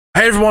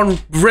Hey everyone,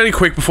 really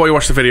quick before you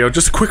watch the video,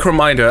 just a quick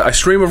reminder, I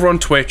stream over on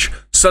Twitch,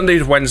 Sunday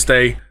to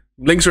Wednesday,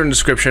 links are in the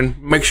description,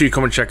 make sure you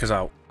come and check us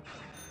out.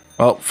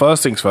 Well,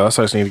 first things first,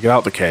 I just need to get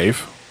out the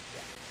cave.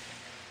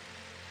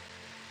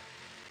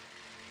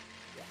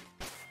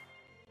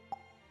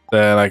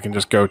 Then I can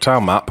just go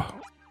town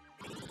map.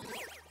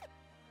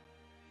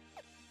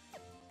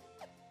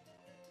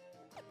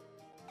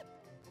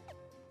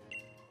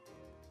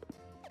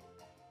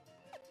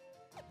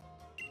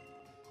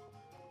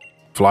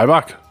 Fly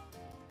back.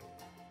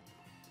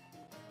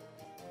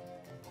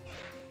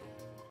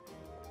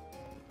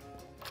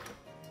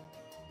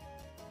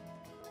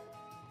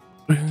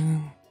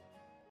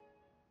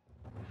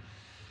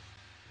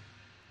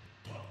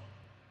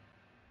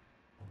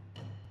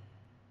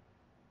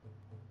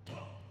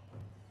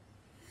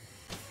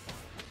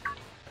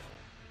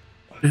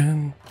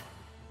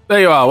 There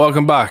you are,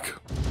 welcome back.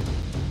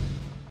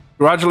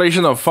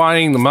 Congratulations on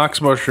finding the max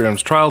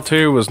mushrooms. Trial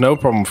 2 was no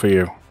problem for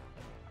you.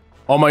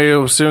 All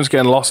my students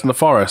getting lost in the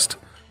forest.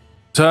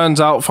 Turns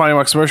out finding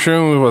max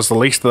mushrooms was the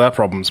least of their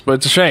problems, but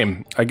it's a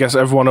shame. I guess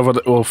everyone over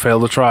will fail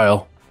the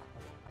trial.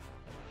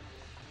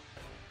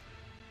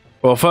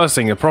 Well, first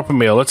thing, a proper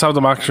meal. Let's have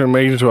the mushroom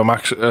made into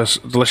a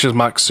delicious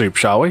max soup,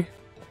 shall we?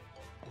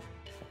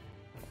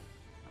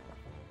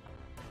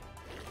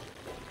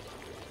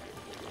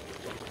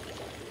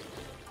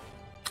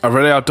 I've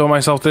really outdone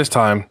myself this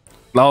time.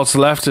 Now what's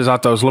left is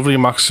that those lovely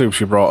max soups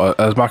you brought,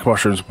 max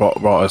mushrooms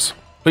brought us.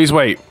 Please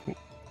wait.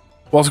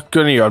 What's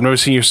good on you? I've never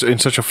seen you in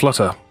such a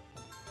flutter.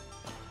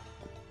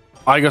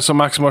 I got some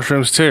max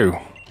mushrooms too.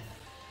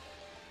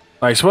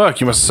 Nice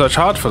work, you must search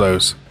hard for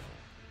those.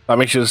 That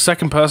makes you the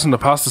second person to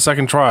pass the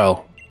second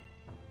trial.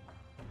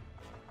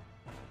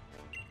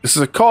 This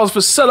is a cause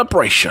for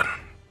celebration.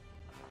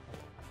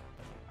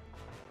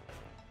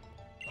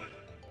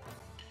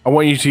 I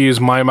want you to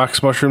use my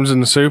max mushrooms in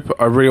the soup.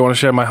 I really want to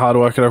share my hard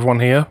work with everyone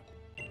here.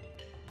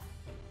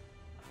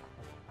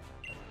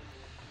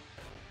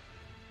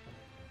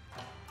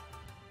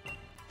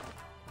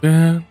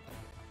 Yeah.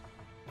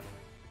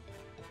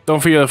 Don't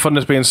forget the fun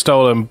is being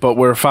stolen, but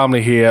we're a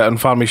family here and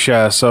family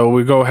share, so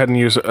we go ahead and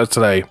use it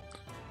today.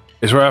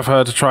 It's rare for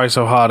her to try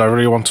so hard. I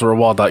really want to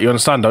reward that. You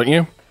understand, don't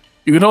you?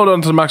 You can hold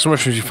on to the max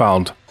mushrooms you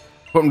found.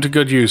 Put them to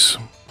good use.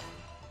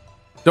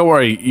 Don't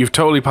worry, you've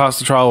totally passed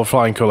the trial with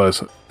flying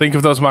colours. Think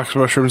of those max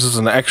mushrooms as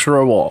an extra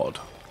reward.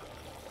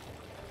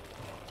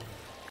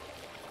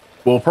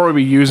 We'll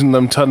probably be using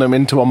them, turn them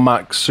into a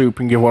max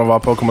soup, and give one of our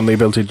Pokemon the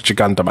ability to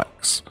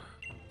Gigantamax.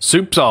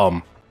 Soup's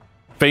on.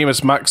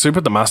 Famous max soup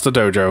at the Master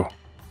Dojo.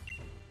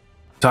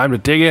 Time to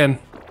dig in.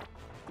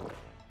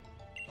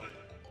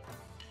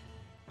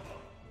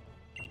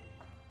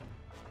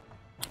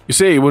 You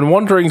see, when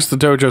one drinks the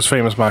dojo's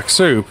famous max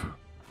soup,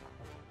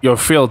 you'll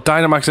feel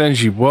Dynamax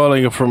energy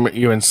whirling up from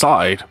you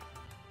inside.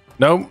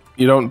 No,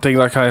 you don't think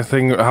that kind of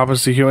thing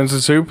happens to humans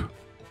in soup?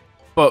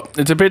 But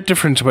it's a bit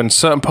different when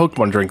certain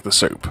Pokemon drink the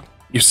soup.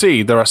 You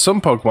see, there are some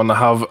Pokemon that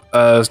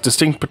have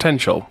distinct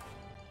potential.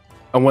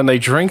 And when they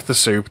drink the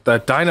soup, their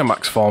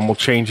Dynamax form will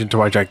change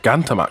into a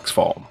Gigantamax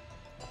form.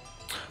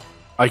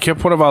 I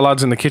kept one of our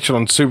lads in the kitchen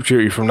on soup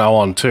duty from now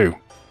on too.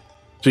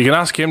 So you can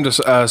ask him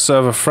to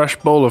serve a fresh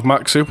bowl of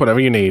max soup whenever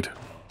you need.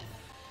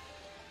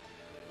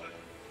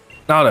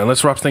 Now then,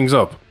 let's wrap things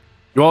up.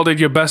 You all did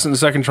your best in the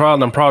second trial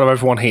and I'm proud of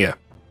everyone here.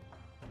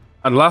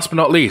 And last but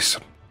not least,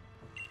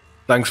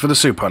 thanks for the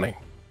soup, honey.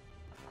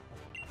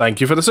 Thank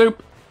you for the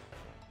soup.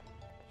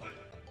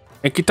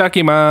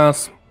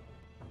 Ikitakimasu.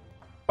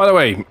 By the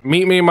way,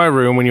 meet me in my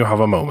room when you have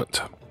a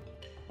moment.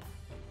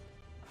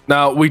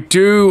 Now, we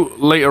do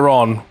later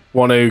on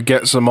want to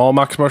get some more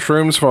max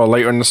mushrooms for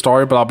later in the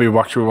story, but that'll be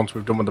actually once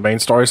we've done with the main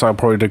story, so I'll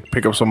probably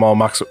pick up some more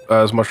max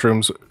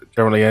mushrooms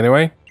generally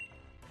anyway.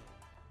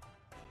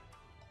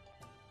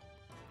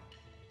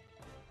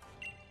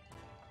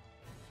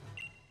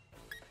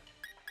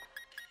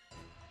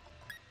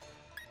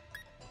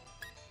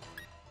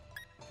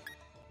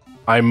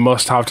 I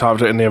must have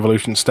tapped it in the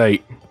evolution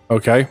state.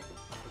 Okay.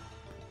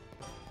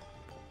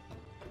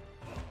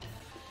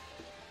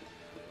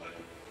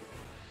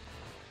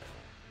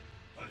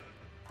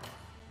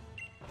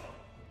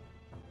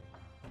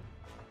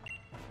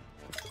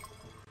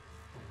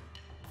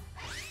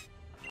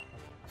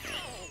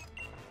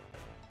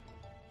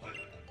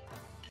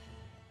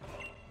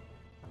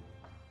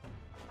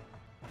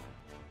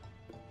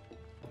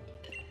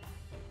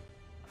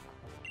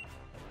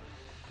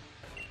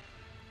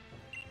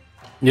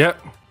 Yep.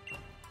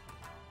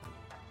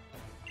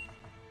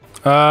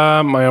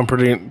 My own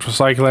pretty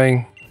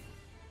recycling.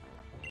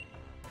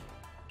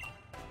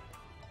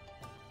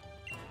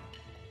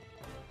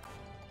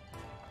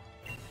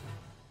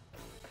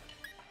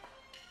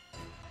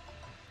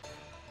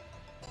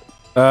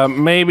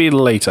 Maybe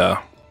later.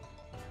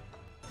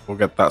 We'll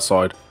get that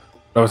side.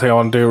 Another thing I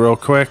want to do real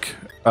quick.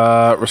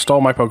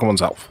 Restore my Pokemon's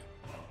health.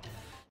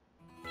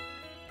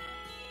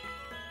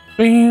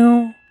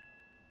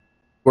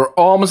 We're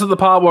almost at the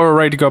part where we're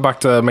ready to go back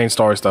to main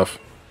story stuff.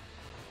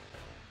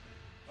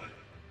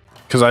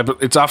 Because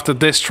it's after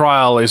this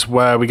trial is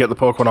where we get the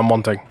Pokemon I'm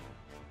wanting.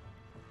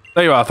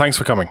 There you are, thanks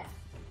for coming.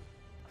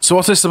 So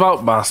what's this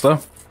about, Master?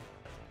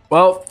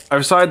 Well,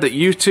 I've decided that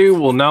you two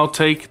will now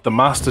take the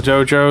Master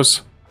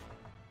Dojos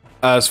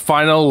as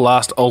final,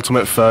 last,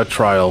 ultimate, third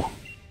trial.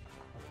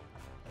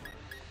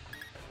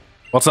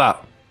 What's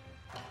that?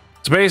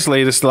 So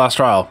basically, this is the last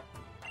trial.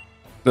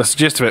 That's the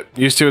gist of it.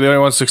 You two are the only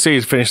ones to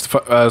succeed to finish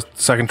the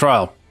second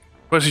trial.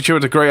 Push each other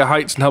to greater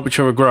heights and help each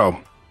other grow.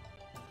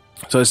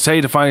 So it's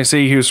today to finally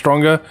see who's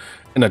stronger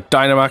in a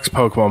Dynamax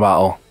Pokemon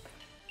battle.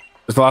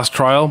 As the last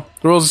trial,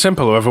 the rules are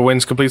simple. Whoever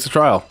wins completes the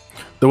trial.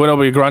 The winner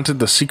will be granted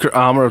the secret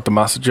armor of the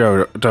Master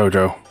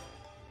Dojo.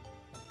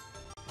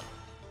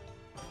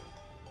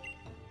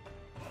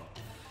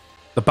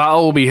 The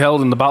battle will be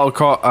held in the battle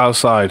court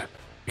outside.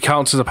 It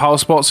counts as a power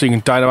spot so you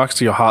can Dynamax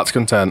to your heart's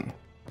content.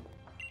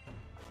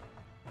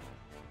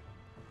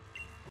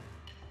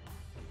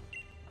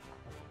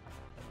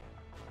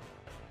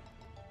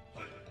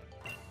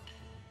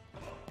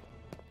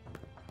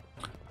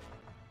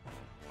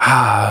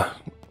 Ah.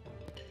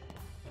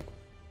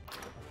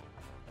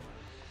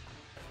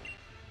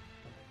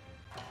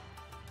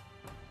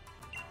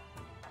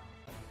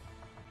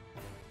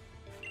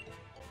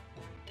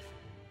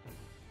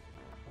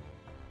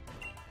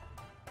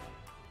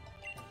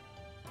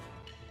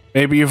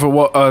 Maybe you've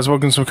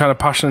spoken some kind of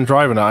passion and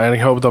drive in it. I only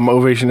hope that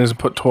motivation isn't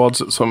put towards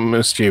something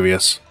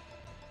mischievous.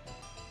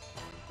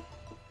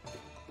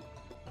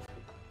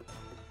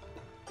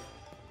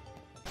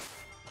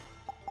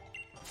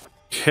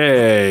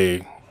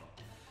 Okay.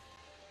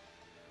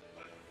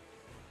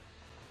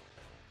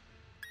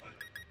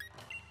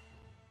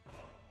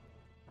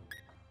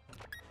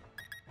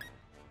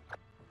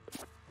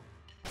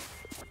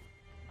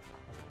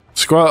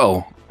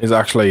 Squirtle is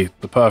actually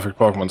the perfect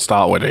Pokemon to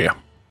start with here.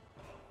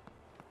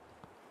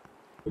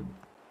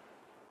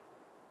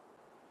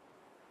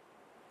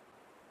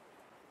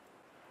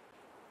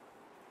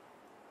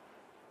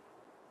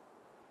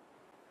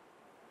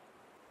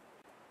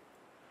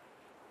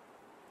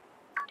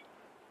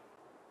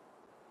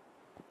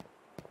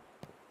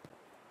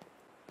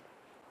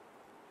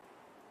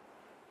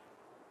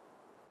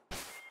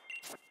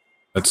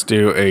 Let's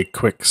do a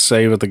quick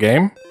save of the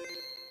game.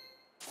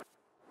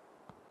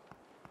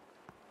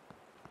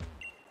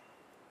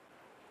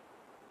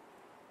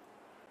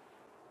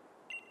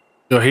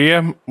 You're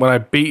here. When I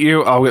beat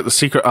you, I'll get the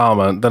secret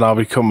armor. Then I'll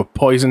become a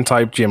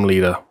poison-type gym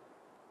leader.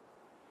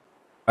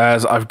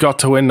 As I've got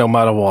to win no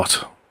matter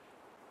what.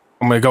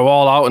 I'm going to go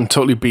all out and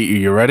totally beat you.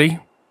 You ready?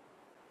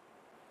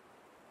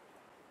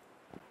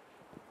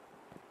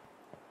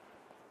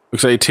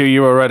 Looks like two of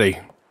you are ready.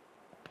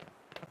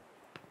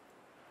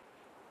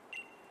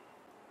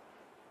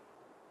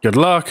 Good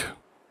luck.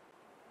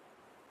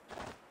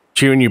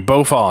 Cheering you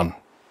both on.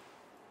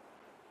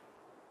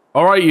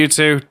 Alright, you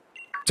two.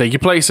 Take your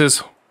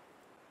places.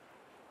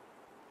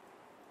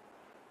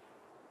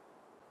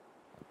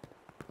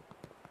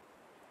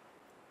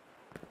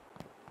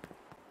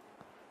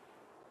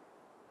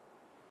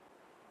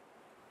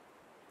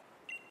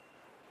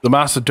 The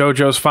Master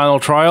Dojo's final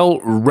trial,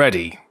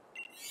 ready.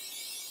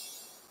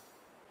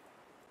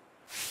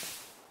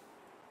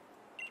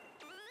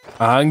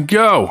 And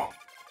go.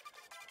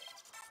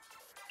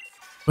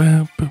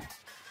 Boom, boom.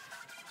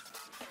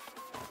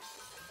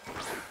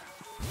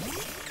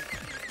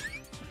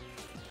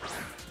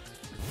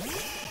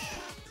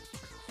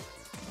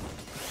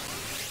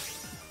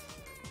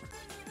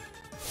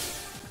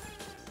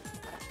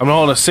 I'm not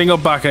holding a single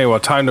back anymore.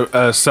 Time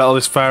to settle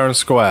this fair and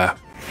square.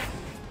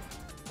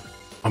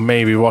 Or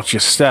maybe watch your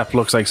step.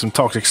 Looks like some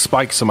toxic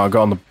spikes somehow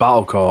got on the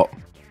battle court.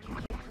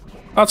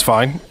 That's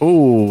fine.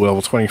 Ooh,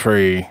 level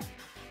 23.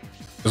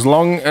 As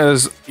long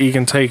as he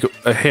can take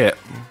a hit.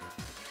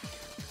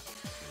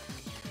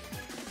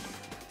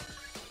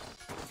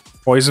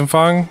 Poison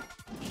Fang.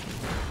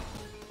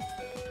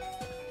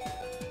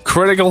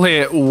 Critical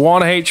hit,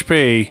 1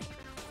 HP.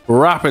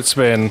 Rapid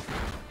spin.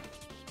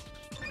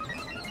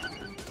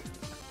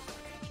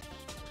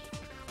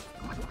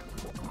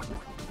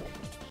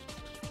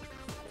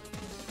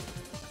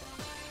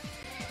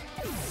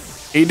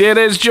 He did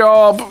his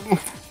job.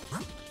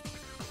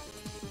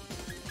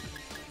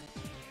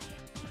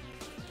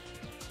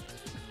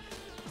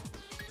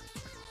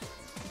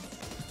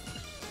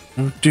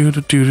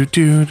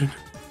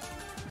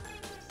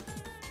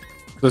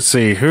 Let's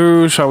see,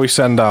 who shall we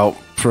send out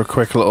for a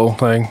quick little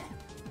thing?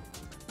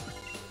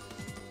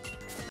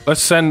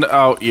 Let's send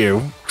out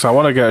you, because I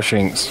want to get a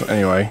Shinx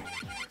anyway.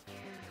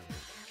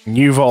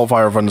 New Vault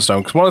Fire of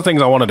Thunderstone, because one of the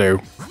things I want to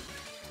do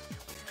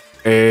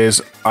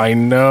is, I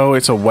know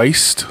it's a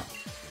waste,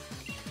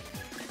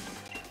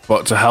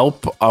 but to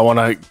help, I want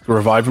to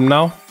revive him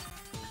now.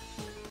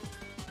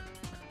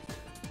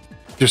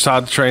 Just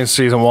had to train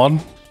season 1.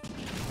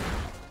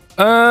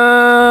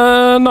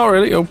 Not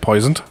really. Oh,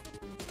 poisoned.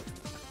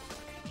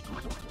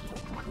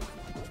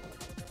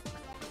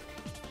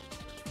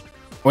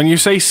 When you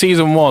say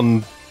season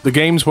 1, the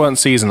games weren't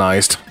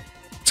seasonized.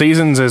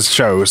 Seasons is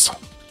shows.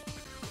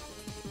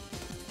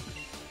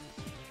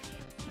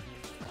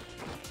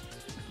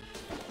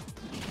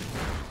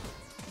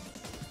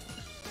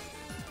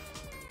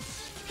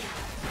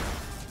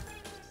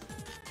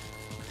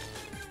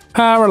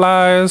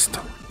 Paralyzed.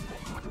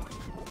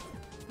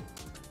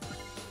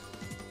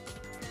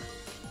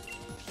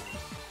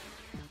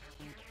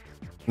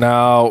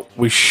 Now,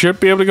 we should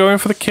be able to go in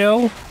for the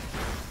kill.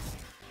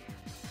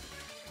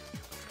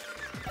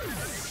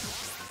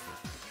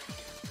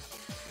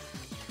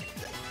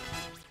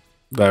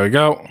 There we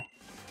go.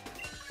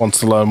 Wants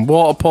to learn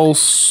Water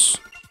Pulse.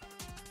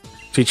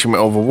 Teach him it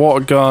over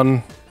Water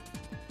Gun.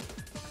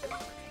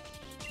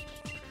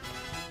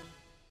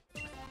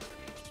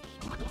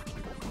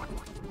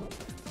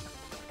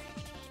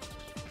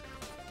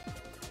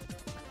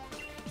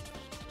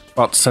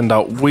 About to send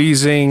out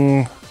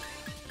Wheezing.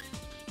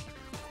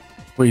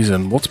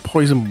 Poison. What's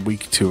poison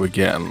weak to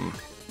again?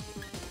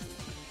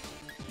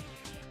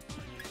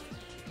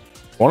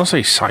 I want to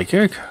say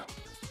psychic.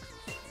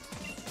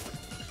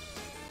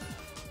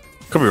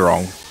 Could be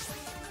wrong.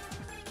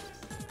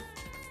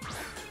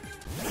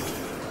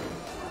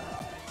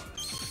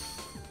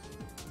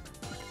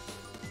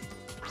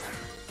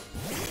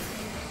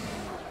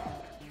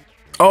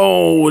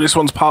 Oh, this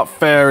one's part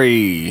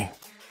fairy.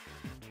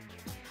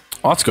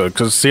 Oh, that's good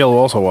because seal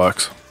also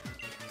works.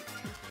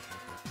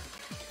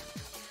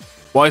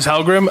 Why is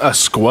Helgrim a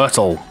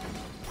Squirtle?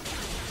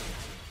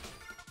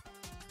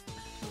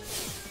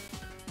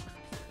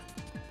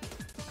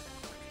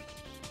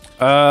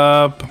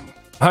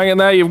 Hang in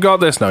there, you've got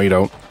this. No, you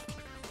don't.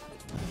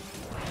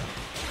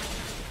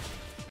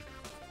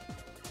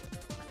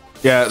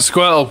 Yeah,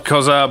 Squirtle,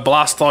 because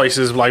Blastoise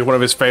is like one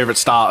of his favorite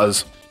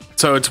starters.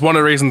 So it's one of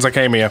the reasons I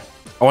came here.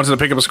 I wanted to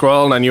pick up a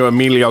Squirtle and I knew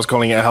immediately I was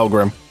calling it a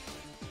Helgrim.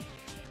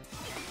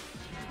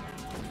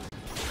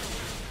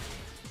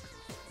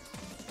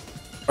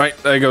 Right,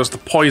 there goes the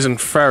poison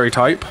fairy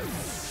type.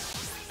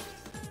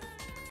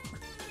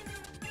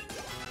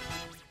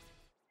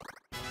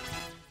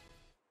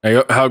 There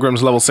you go,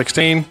 Helgrim's level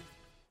 16.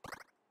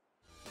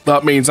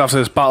 That means after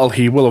this battle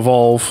he will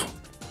evolve.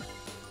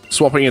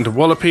 Swapping into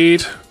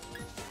Whirlipede.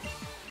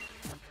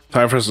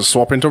 Time for us to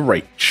swap into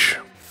Rach.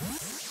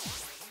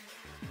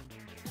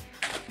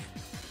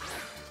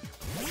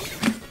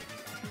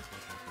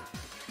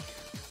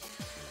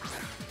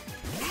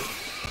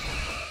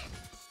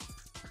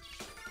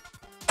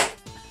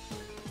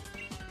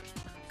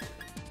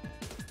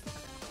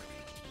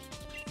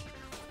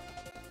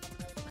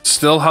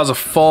 Still has a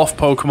fourth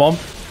Pokemon,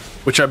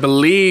 which I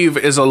believe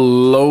is a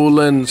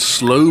Lowland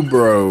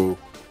Slowbro.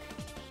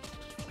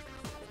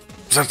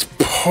 That's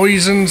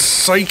Poison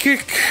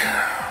Psychic?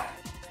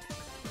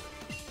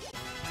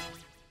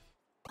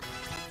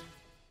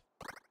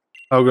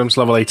 Helgrim's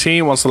level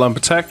 18, wants to learn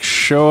Protect.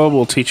 Sure,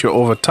 we'll teach you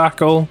over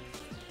Tackle.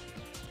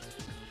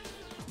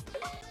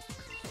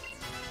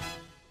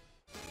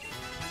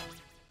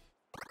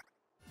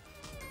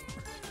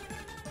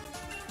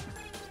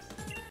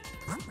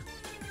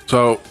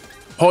 So,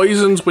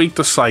 Poison's weak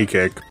to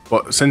Psychic,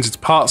 but since it's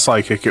part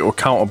Psychic, it will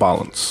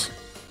counterbalance.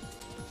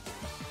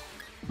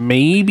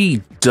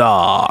 Maybe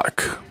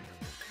Dark.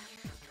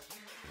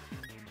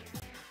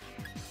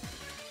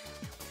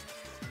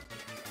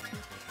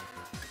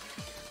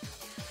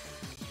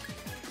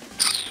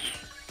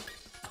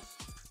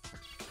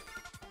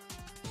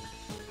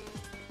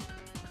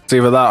 It's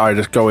either that or I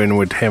just go in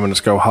with him and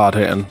just go hard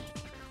hitting.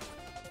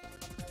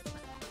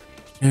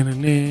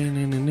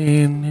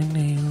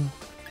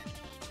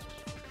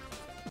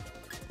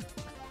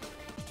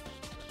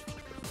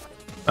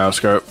 Now let's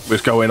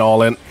go in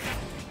all in.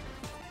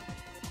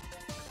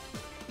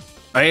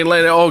 I ain't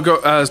letting it all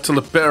go till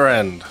the bitter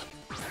end.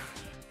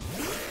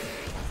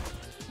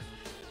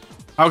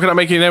 How can I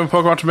make you name a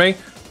Pokemon to me?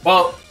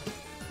 Well,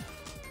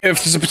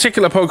 if there's a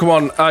particular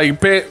Pokemon,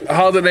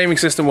 how the naming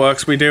system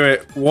works, we do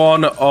it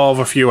one of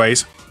a few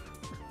ways.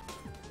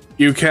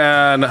 You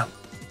can...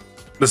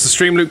 There's the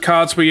Stream Loot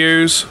cards we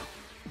use.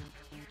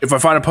 If I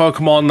find a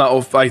Pokemon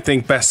that I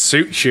think best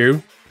suits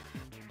you,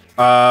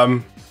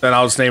 then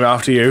I'll just name it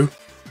after you.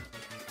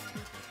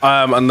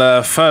 And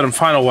the third and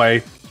final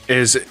way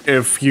is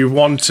if you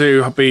want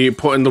to be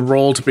put in the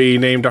role to be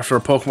named after a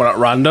Pokemon at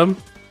random,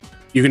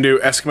 you can do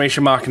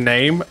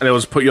 !name, and it will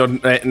just put your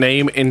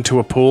name into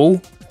a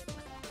pool.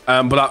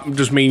 But that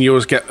just means you'll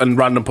just get a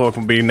random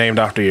Pokemon being named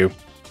after you.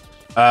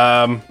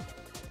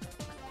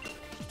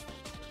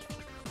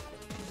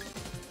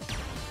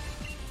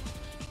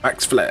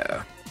 Max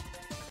Flare.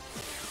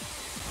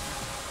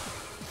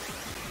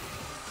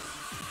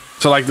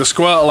 So like the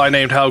Squirtle I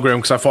named Helgrim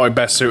because I thought it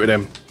best suited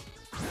him.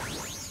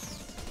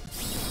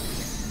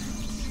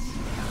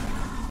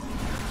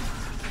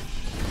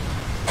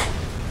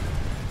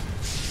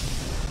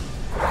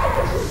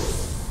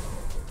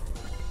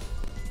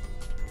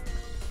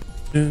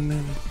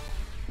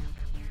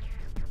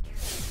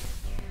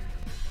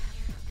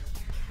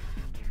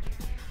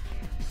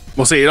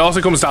 We'll see, it also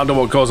comes down to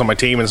what goes on my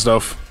team and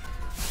stuff.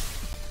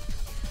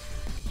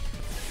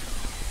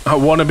 I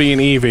want to be an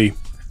Eevee.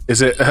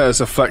 Is it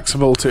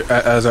flexible to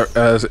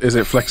is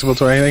it flexible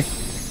to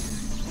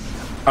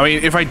anything? I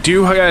mean, if I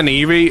do get an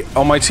Eevee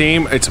on my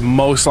team, it's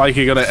most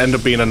likely going to end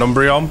up being a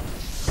Umbreon.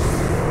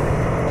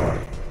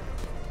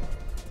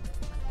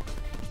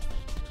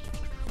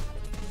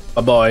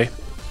 A boy.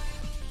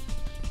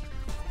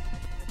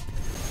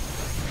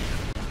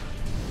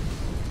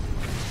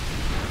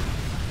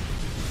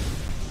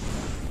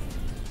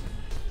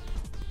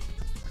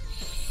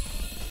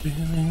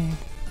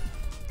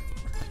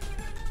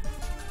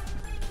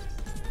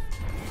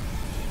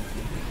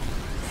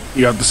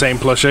 You have the same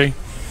plushie?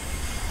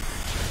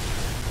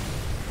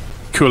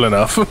 Cool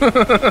enough.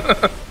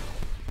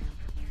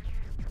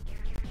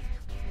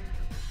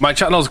 My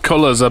channel's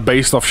colours are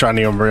based off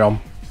Shiny Umbreon.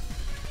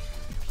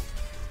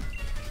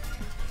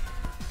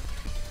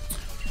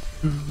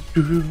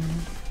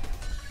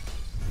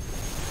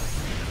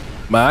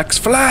 Max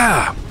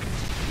Flare!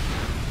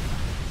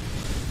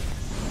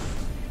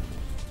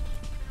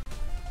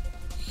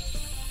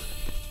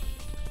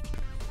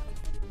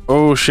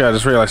 Oh shit, I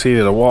just realised he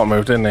did a water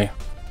move, didn't he?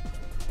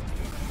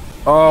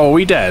 Oh,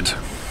 we dead?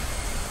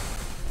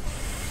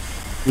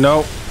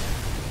 No.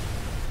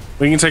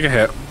 We can take a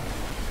hit.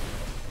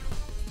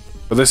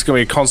 But this is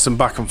going to be a constant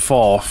back and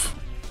forth.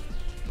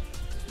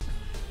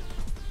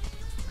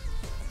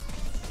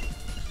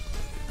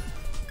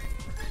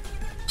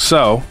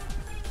 So.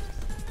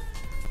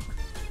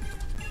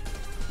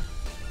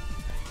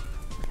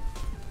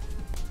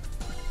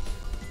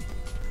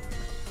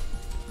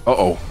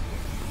 Uh-oh.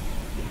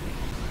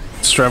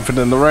 Strengthened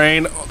in the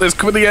rain. Oh, this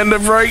could be the end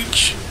of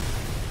reach.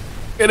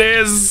 It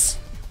is.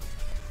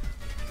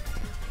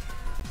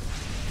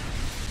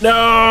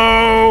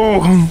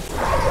 No.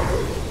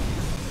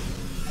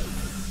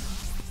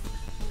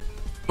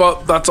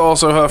 But that's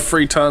also her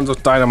 3 turns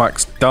of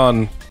Dynamax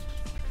done.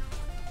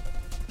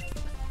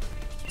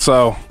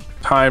 So,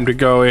 time to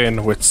go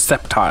in with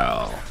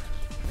Sceptile.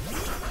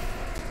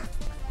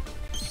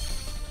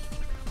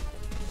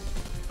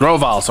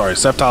 Grovyle, sorry.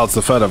 Sceptile's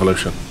the 3rd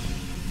evolution.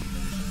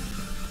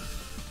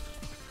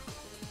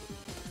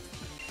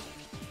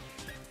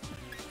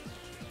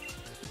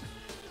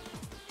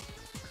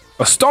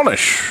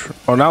 Astonish!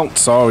 Or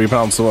announce, or you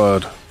pronounce the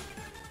word.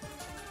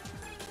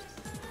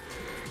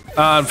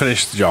 And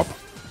finish the job.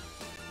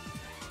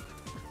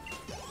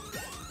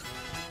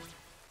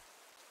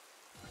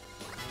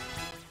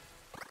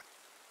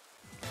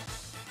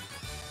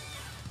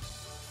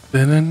 If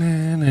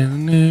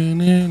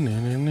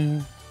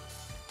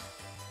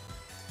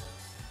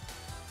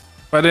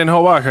I didn't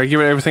hold back, I'd give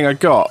it everything I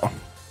got.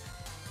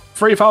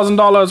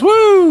 $3,000,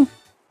 woo!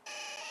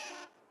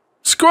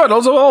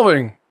 Squirtle's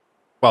evolving!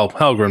 Well,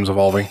 Helgrim's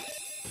evolving.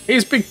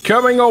 He's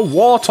becoming a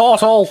war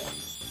turtle!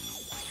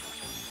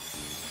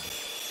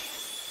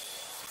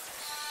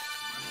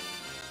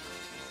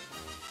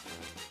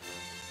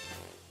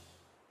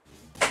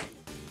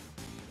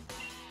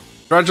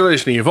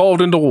 Congratulations, he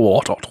evolved into a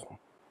war turtle.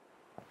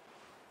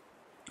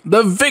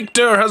 The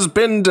victor has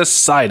been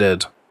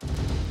decided. The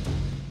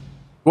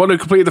one who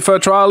completed the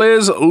 3rd trial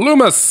is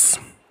Lumus.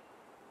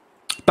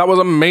 That was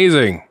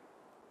amazing.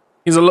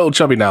 He's a little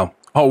chubby now.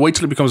 Oh, wait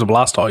till he becomes a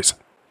Blastoise.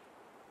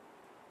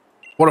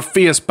 What a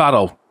fierce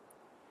battle.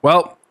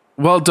 Well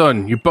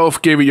done. You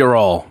both gave it your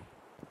all.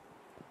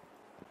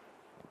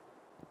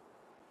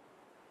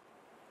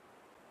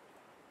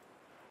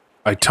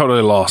 I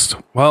totally lost.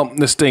 Well,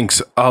 this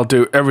stinks. I'll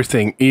do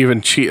everything,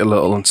 even cheat a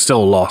little, and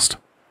still lost.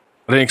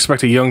 I didn't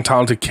expect a young,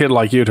 talented kid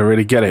like you to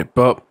really get it,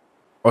 but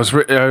I was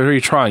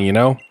really trying, you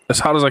know? As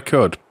hard as I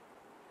could.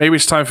 Maybe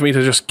it's time for me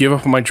to just give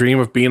up on my dream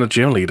of being a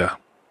gym leader.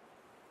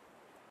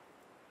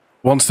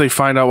 Once they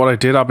find out what I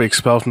did, I'll be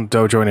expelled from the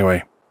dojo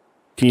anyway.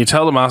 Can you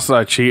tell the master that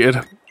I cheated?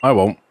 I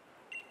won't.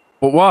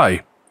 But why?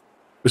 It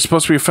was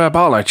supposed to be a fair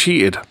battle and I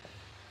cheated.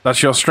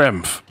 That's your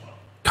strength.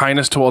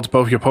 Kindness towards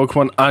both your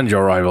Pokemon and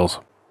your rivals.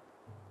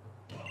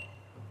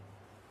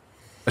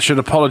 I should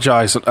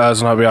apologize on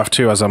her behalf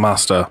too as a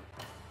master.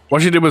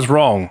 What she did was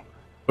wrong,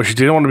 but she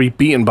didn't want to be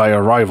beaten by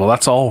her rival,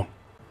 that's all.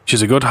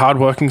 She's a good,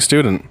 hard-working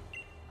student.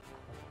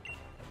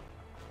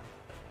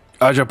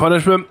 As your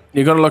punishment,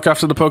 you're going to look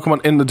after the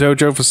Pokemon in the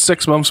dojo for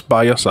 6 months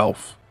by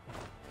yourself.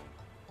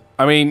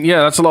 I mean,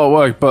 yeah, that's a lot of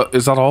work, but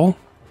is that all?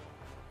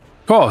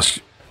 Of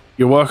course,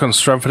 you work on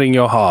strengthening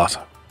your heart.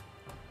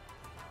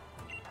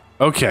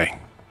 Okay.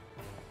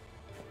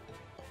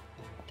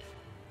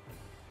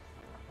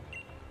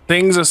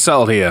 Things are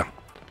settled here.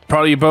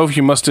 Proud of you both,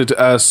 you mustered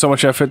so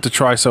much effort to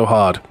try so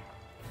hard.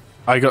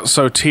 I got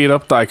so teared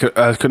up that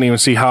I couldn't even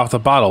see half the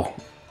battle.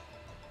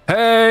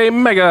 Hey,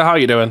 Mega, how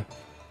you doing?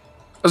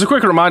 As a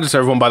quick reminder to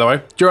everyone, by the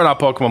way, during our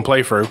Pokemon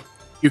playthrough,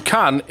 you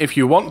can, if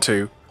you want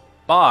to,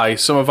 buy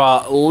some of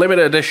our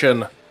limited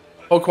edition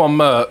Pokemon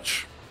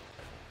merch.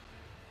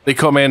 They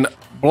come in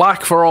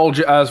black for all,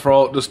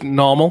 just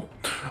normal.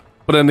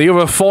 But in the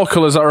other 4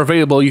 colors that are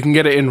available, you can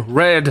get it in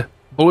red,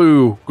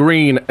 blue,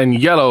 green, and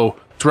yellow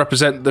to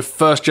represent the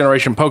 1st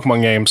generation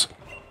Pokemon games.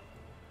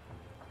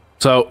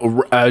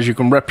 So, as you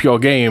can rep your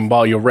game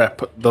while you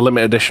rep the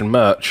limited edition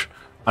merch.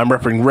 I'm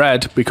repping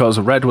red because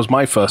red was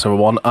my first ever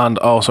one, and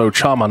also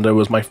Charmander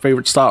was my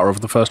favorite starter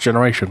of the 1st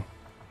generation.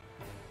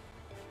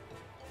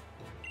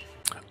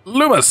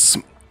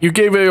 Lumus, you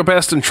gave it your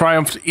best and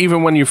triumphed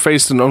even when you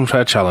faced an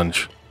unfair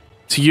challenge.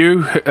 To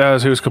you, who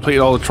has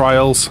completed all the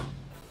trials,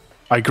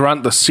 I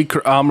grant the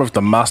secret armor of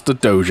the Master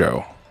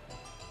Dojo.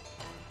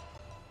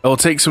 It will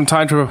take some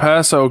time to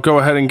prepare, so go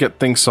ahead and get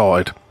things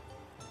sorted.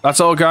 That's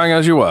all going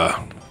as you were.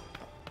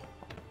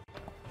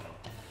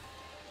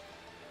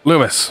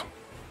 Lumus.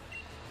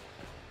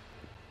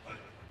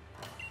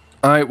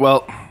 Alright,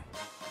 well.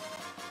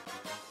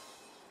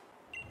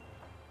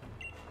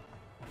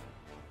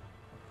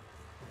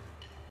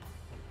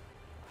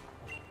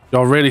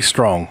 You're really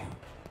strong.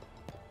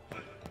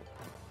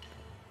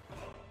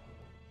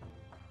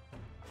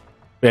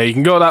 Yeah, you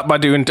can go that by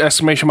doing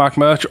exclamation mark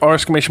merch or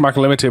exclamation mark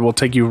limited will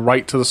take you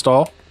right to the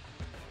store.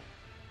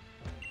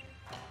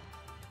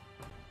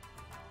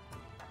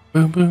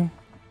 Boom, boom.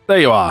 There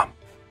you are.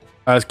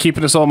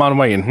 Keeping this old man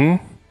waiting,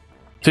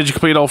 Did you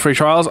complete all 3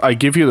 trials? I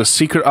give you the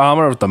secret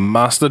armor of the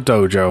Master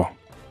Dojo.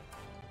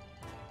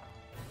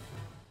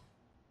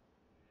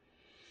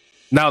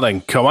 Now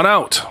then, come on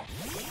out.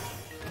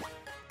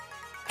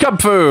 Kung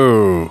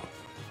Fu!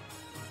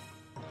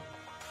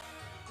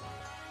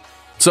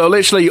 So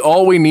literally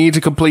all we need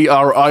to complete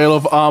our Isle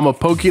of Armor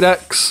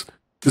Pokédex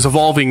is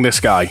evolving this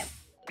guy.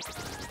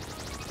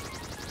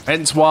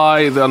 Hence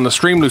why on the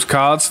Streamloose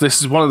cards, this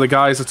is one of the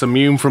guys that's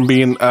immune from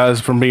being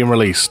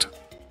released.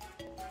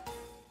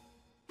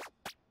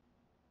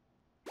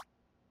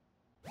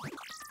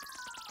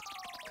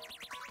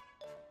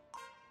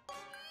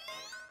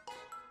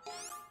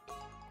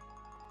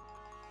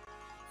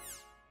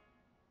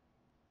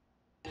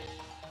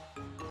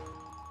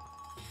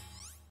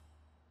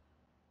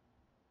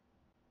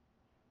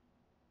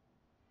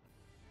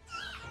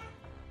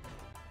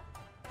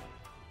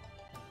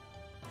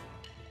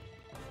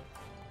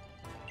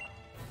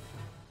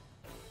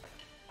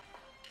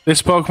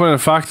 This Pokemon, in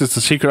fact, is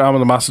the secret arm of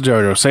the Master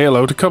Dojo. Say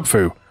hello to Kung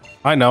Fu.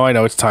 I know,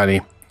 it's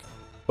tiny.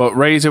 But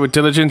raise it with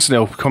diligence and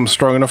it'll become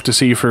strong enough to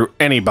see you through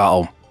any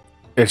battle.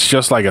 It's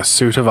just like a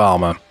suit of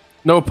armor.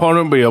 No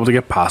opponent will be able to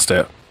get past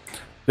it.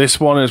 This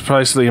one is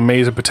precisely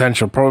amazing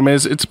potential. Problem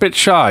is, it's a bit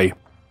shy.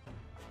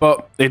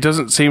 But it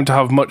doesn't seem to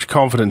have much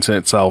confidence in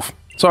itself.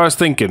 So I was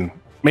thinking,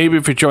 maybe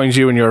if it joins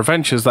you in your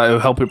adventures, that'll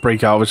help it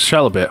break out of its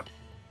shell a bit.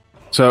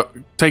 So,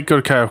 take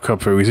good care of Kung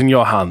Fu. He's in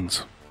your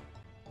hands.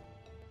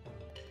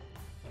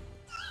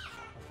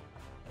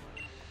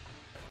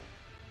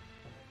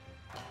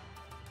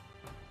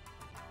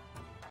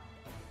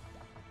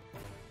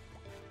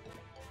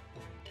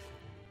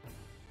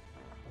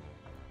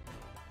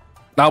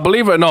 Now,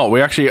 believe it or not,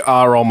 we actually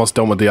are almost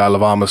done with the Isle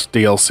of Armor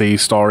DLC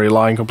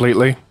storyline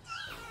completely.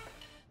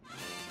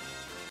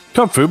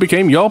 Kung Fu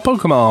became your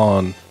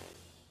Pokemon.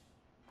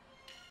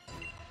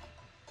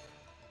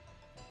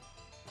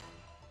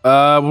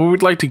 We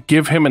would like to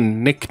give him a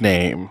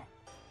nickname.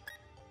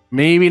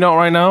 Maybe not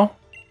right now.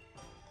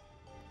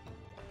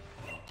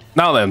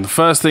 Now then, the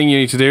first thing you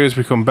need to do is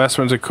become best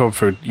friends with Kung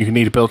Fu. You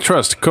need to build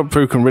trust. Kung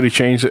Fu can really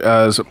change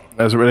as it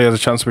really has a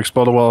chance to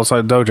explore the world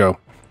outside the dojo.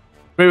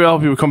 Maybe I'll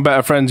help you become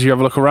better friends as you have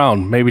a look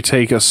around. Maybe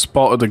take a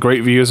spot at the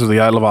great views of the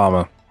Isle of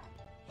Armor.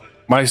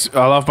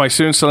 I'll have my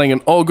students selling in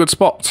all good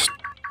spots,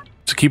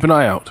 so keep an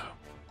eye out.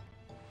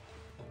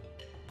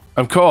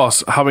 Of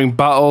course, having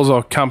battles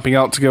or camping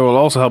out together will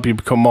also help you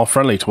become more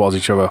friendly towards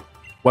each other.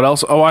 What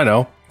else? Oh, I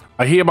know.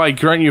 I hereby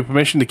grant you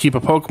permission to keep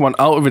a Pokemon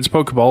out of its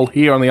Pokeball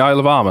here on the Isle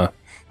of Armor.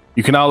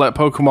 You can now let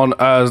Pokemon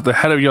as the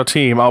head of your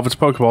team out of its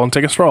Pokeball and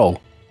take a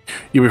stroll.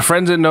 You'll be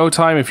friends in no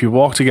time if you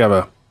walk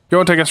together. Go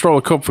and take a stroll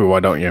with Kung Fu, why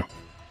don't you?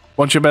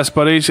 Once you're best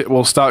buddies,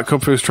 we'll start Kung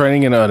Fu's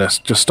training in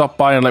earnest. Just stop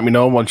by and let me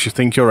know once you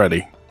think you're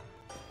ready.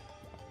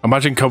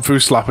 Imagine Kung Fu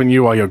slapping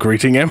you while you're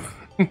greeting him.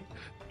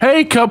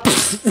 Hey, Kung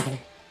Fu!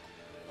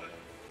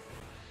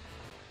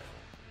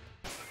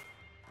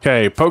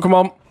 Okay,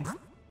 Pokemon.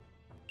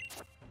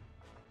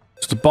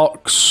 It's the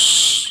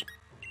box.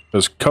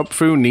 Because Kung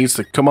Fu needs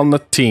to come on the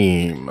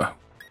team.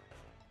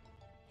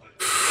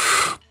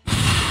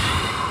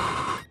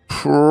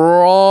 How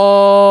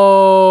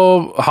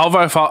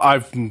far?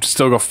 I've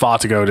still got far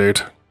to go,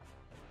 dude.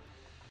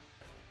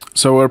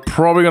 So we're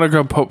probably gonna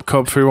go put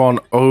Kung Fu on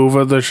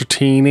over the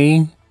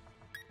Dratini.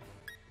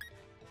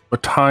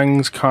 But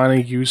Tang's kind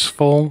of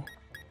useful.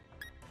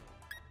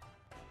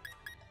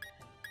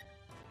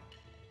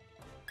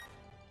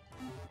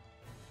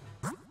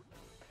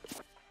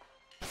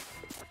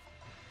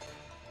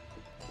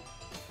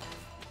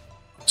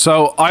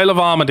 So, Isle of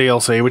Armor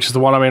DLC, which is the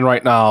one I'm in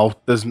right now,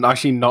 there's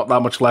actually not that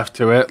much left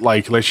to it.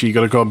 Like, literally, you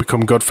gotta go and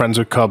become good friends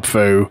with Kung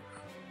Fu.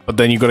 But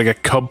then you gotta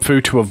get Kung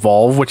Fu to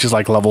evolve, which is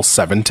like level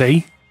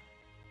 70.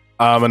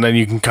 And then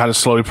you can kind of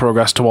slowly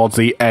progress towards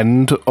the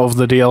end of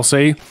the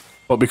DLC.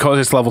 But because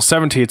it's level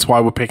 70, it's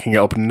why we're picking it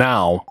up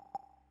now.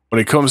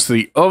 When it comes to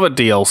the other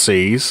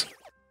DLCs,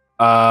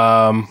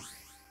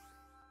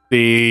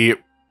 the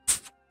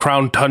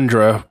Crown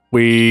Tundra,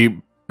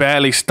 we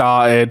barely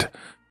started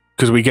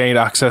because we gained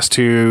access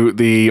to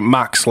the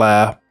Max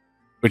Lair,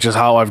 which is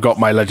how I've got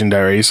my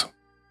legendaries.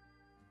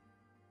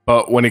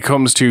 But when it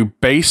comes to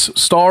base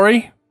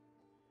story,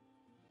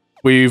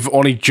 we've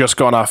only just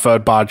gotten our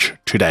third badge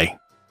today.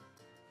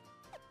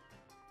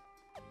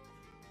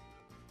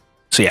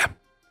 So yeah.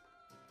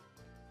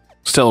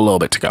 Still a little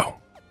bit to go.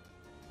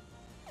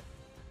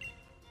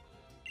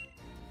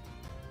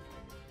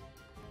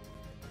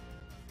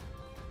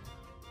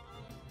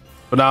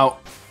 But now,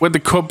 with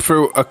the Kung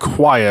Fu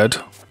acquired,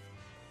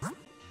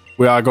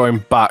 we are going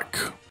back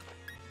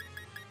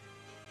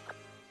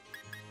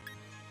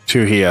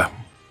to here.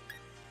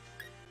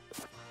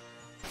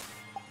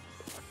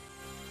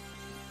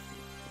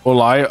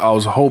 Well, I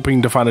was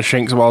hoping to find a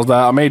Shinx while I was there.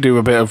 I may do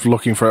a bit of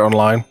looking for it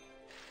online.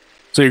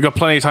 So you've got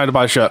plenty of time to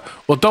buy a shirt.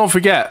 Well, don't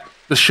forget,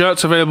 the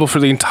shirt's available for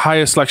the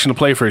entire selection of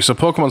playthroughs. So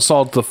Pokemon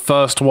Sword, the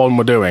first one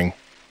we're doing.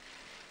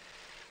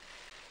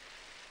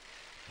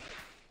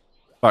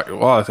 Like,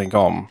 well, I think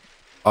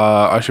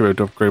I should be able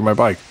to upgrade my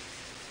bike.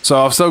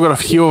 So I've still got a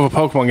few other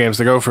Pokemon games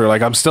to go through.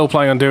 Like, I'm still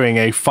planning on doing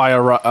a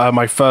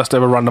my first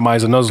ever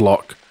randomizer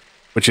Nuzlocke,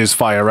 which is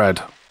Fire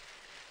Red.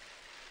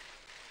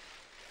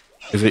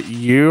 Is it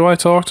you I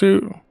talk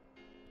to?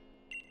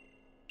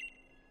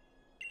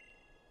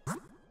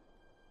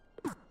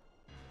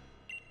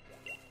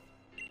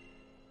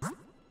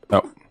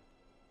 No.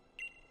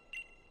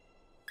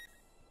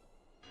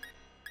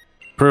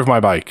 Prove my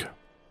bike.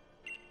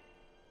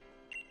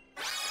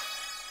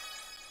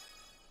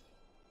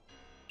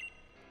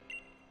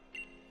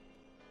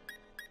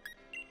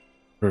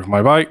 Prove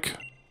my bike.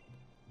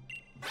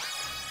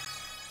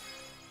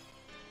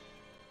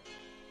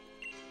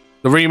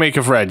 The remake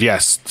of Red,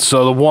 yes.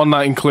 So the one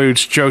that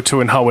includes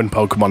Johto and Hoenn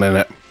Pokemon in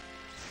it.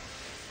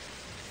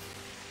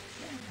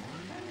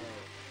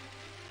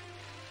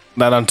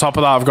 Then on top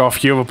of that, I've got a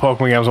few other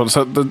Pokemon games.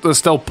 So there's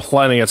still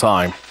plenty of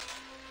time.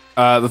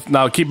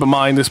 Now, keep in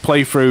mind, this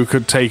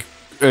playthrough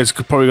is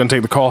probably going to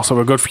take the course of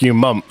a good few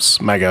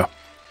months, Mega.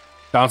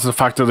 Down to the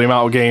fact of the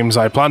amount of games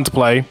I plan to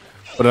play,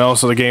 but then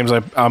also the games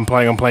I'm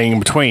planning on playing in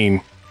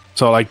between.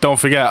 So, like, don't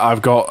forget,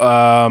 I've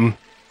got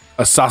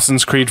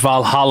Assassin's Creed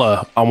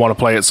Valhalla I want to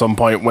play at some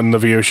point when the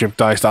viewership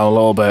dies down a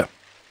little bit.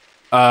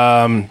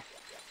 I'm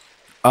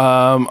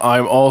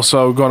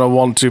also going to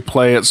want to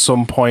play at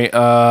some point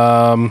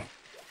the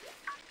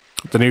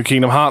new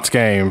Kingdom Hearts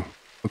game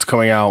that's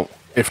coming out,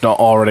 if not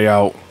already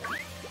out.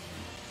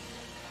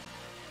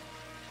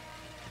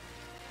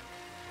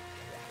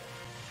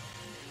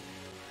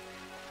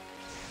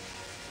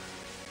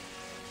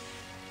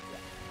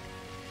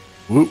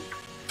 Whoop.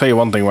 Tell you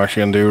one thing we're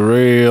actually going to do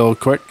real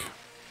quick.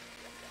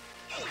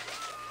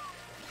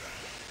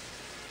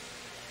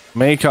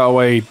 Make our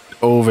way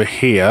over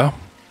here,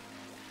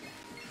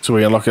 so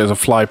we unlock it as a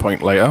fly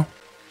point later.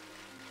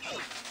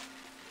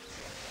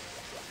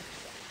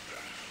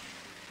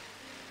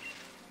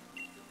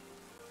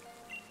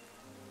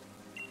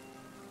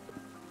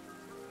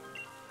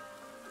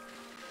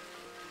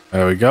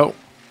 There we go.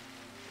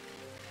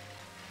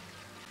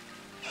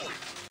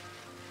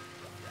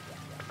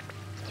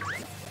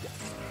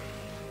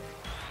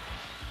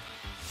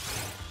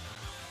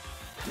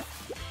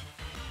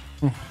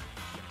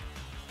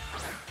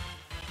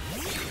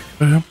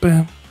 Bam,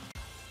 bam.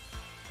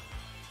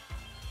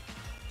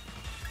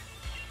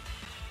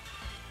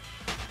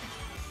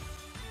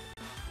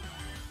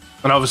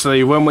 And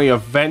obviously, when we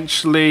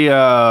eventually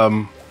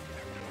get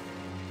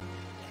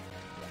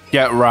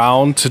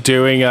round to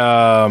doing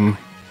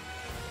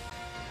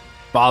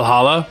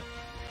Valhalla,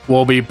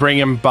 we'll be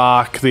bringing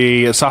back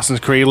the Assassin's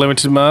Creed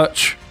Limited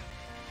merch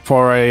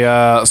for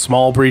a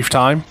small, brief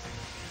time.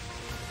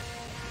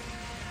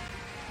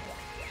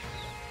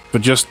 For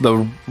just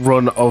the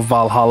run of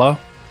Valhalla.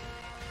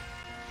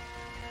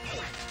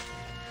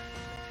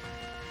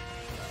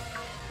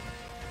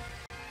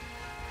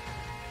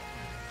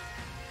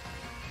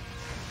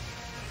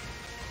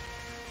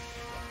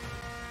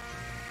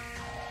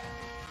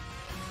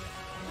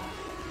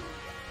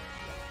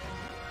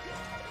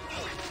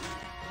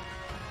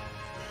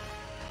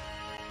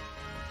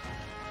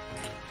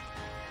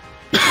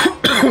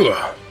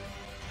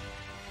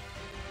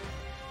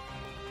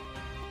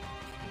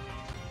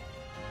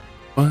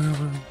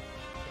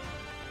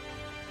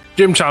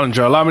 Gym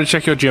Challenger, allow me to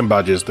check your gym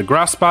badges. The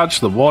Grass Badge,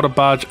 the Water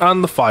Badge,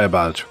 and the Fire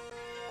Badge.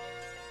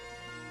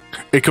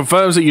 It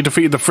confirms that you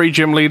defeated the 3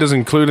 gym leaders,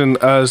 including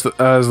as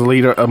the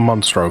leader of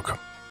Monstroke.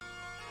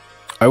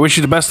 I wish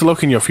you the best of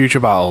luck in your future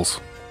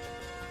battles.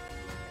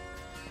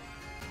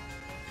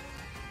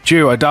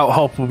 Jew, I doubt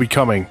help will be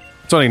coming.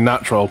 It's only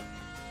natural.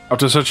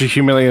 After such a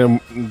humiliating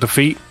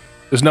defeat,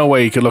 there's no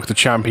way he could look the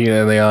champion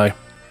in the eye.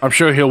 I'm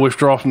sure he'll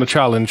withdraw from the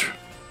challenge.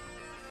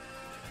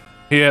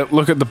 Here,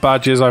 look at the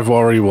badges I've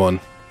already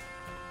won.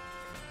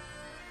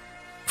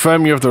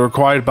 Confirm you have the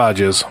required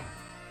badges.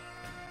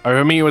 I have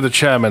a meeting with the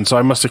chairman, so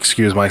I must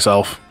excuse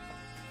myself.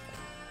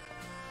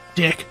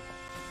 Dick.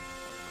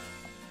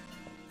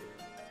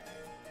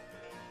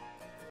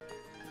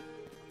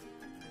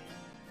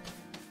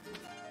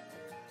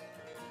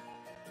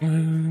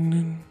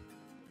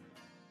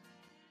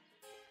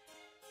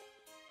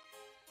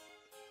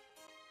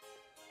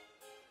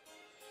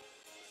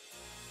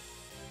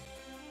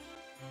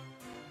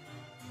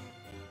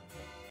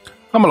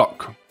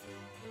 Hammerlock.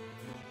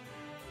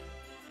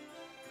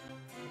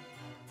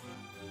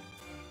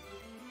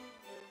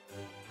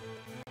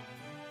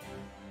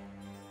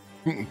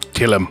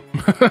 Kill him.